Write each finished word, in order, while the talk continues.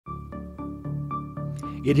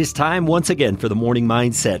It is time once again for the Morning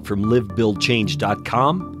Mindset from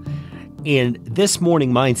livebuildchange.com. And this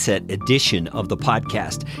Morning Mindset edition of the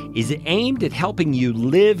podcast is aimed at helping you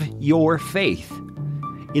live your faith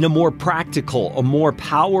in a more practical, a more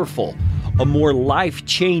powerful, a more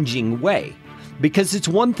life-changing way. Because it's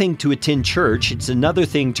one thing to attend church, it's another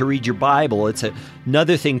thing to read your Bible, it's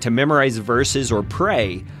another thing to memorize verses or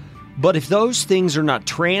pray. But if those things are not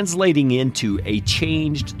translating into a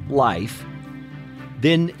changed life,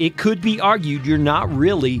 then it could be argued you're not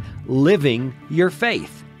really living your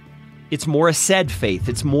faith. It's more a said faith.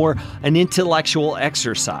 It's more an intellectual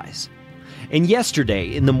exercise. And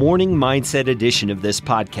yesterday, in the Morning Mindset edition of this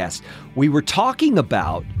podcast, we were talking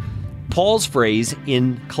about Paul's phrase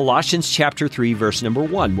in Colossians chapter 3, verse number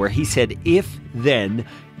 1, where he said, "If then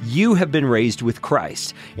you have been raised with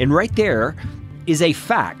Christ." And right there is a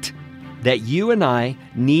fact that you and I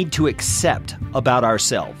need to accept about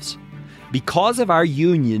ourselves. Because of our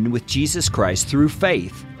union with Jesus Christ through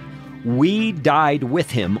faith, we died with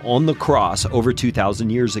him on the cross over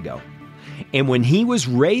 2,000 years ago. And when he was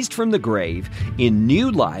raised from the grave in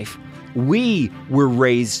new life, we were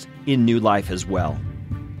raised in new life as well.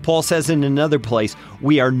 Paul says in another place,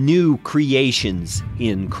 we are new creations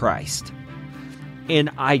in Christ. And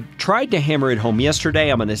I tried to hammer it home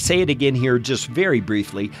yesterday. I'm going to say it again here just very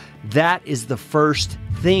briefly. That is the first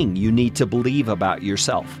thing you need to believe about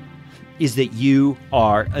yourself, is that you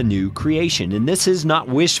are a new creation. And this is not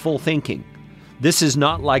wishful thinking. This is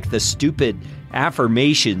not like the stupid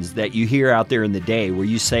affirmations that you hear out there in the day where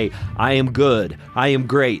you say, I am good, I am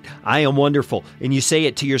great, I am wonderful. And you say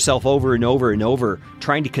it to yourself over and over and over,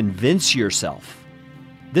 trying to convince yourself.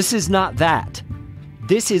 This is not that.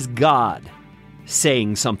 This is God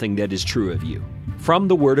saying something that is true of you from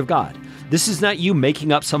the Word of God. This is not you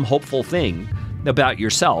making up some hopeful thing about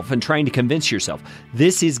yourself and trying to convince yourself.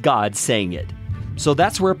 This is God saying it. So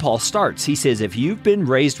that's where Paul starts. He says, if you've been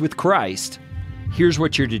raised with Christ, here's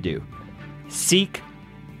what you're to do. Seek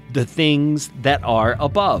the things that are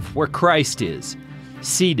above, where Christ is,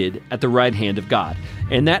 seated at the right hand of God.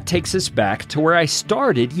 And that takes us back to where I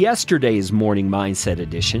started yesterday's Morning Mindset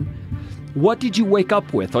edition. What did you wake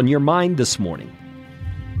up with on your mind this morning?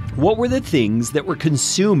 What were the things that were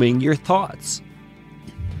consuming your thoughts?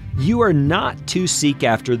 You are not to seek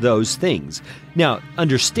after those things. Now,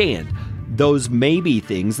 understand, those may be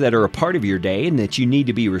things that are a part of your day and that you need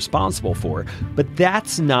to be responsible for, but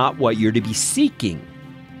that's not what you're to be seeking.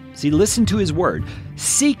 See, listen to his word.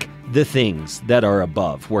 Seek the things that are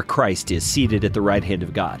above, where Christ is seated at the right hand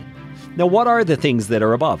of God. Now, what are the things that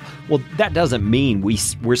are above? Well, that doesn't mean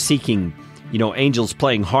we're seeking, angels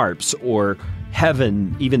playing harps or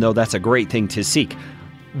heaven, even though that's a great thing to seek.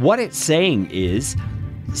 What it's saying is,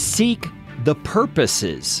 seek the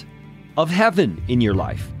purposes of heaven in your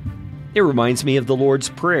life. It reminds me of the Lord's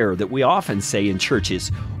Prayer that we often say in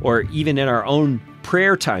churches, or even in our own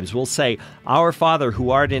prayer times. We'll say, Our Father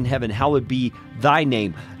who art in heaven, hallowed be thy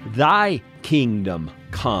name. Thy kingdom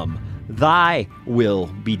come. Thy will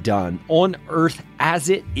be done on earth as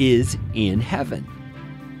it is in heaven.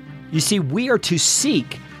 You see, we are to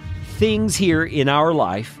seek things here in our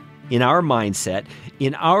life, in our mindset,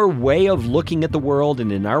 in our way of looking at the world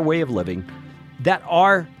and in our way of living that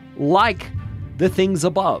are like the things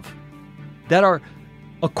above, that are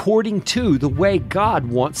according to the way God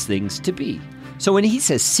wants things to be. So when he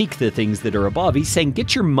says seek the things that are above, he's saying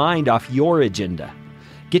get your mind off your agenda.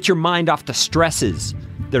 Get your mind off the stresses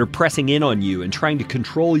that are pressing in on you and trying to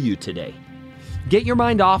control you today. Get your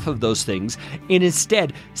mind off of those things and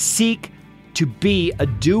instead seek to be a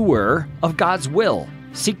doer of God's will.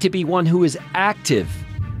 Seek to be one who is active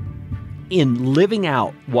in living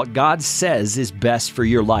out what God says is best for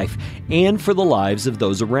your life and for the lives of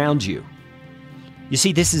those around you. You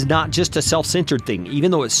see, this is not just a self-centered thing,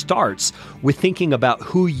 even though it starts with thinking about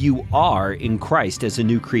who you are in Christ as a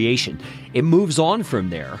new creation. It moves on from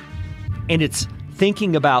there, and it's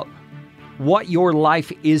thinking about what your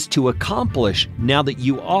life is to accomplish now that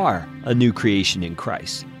you are a new creation in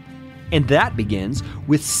Christ. And that begins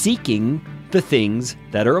with seeking the things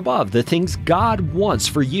that are above, the things God wants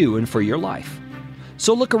for you and for your life.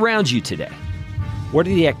 So look around you today. What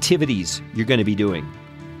are the activities you're going to be doing?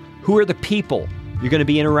 Who are the people you're going to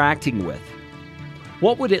be interacting with?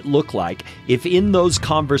 What would it look like if in those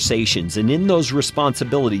conversations and in those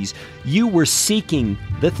responsibilities, you were seeking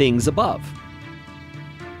the things above?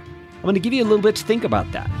 I'm going to give you a little bit to think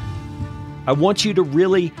about that. I want you to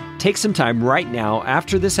really take some time right now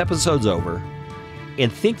after this episode's over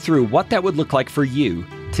and think through what that would look like for you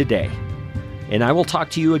today. And I will talk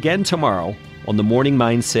to you again tomorrow on the Morning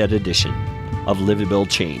Mindset edition of Live and Build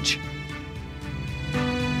Change.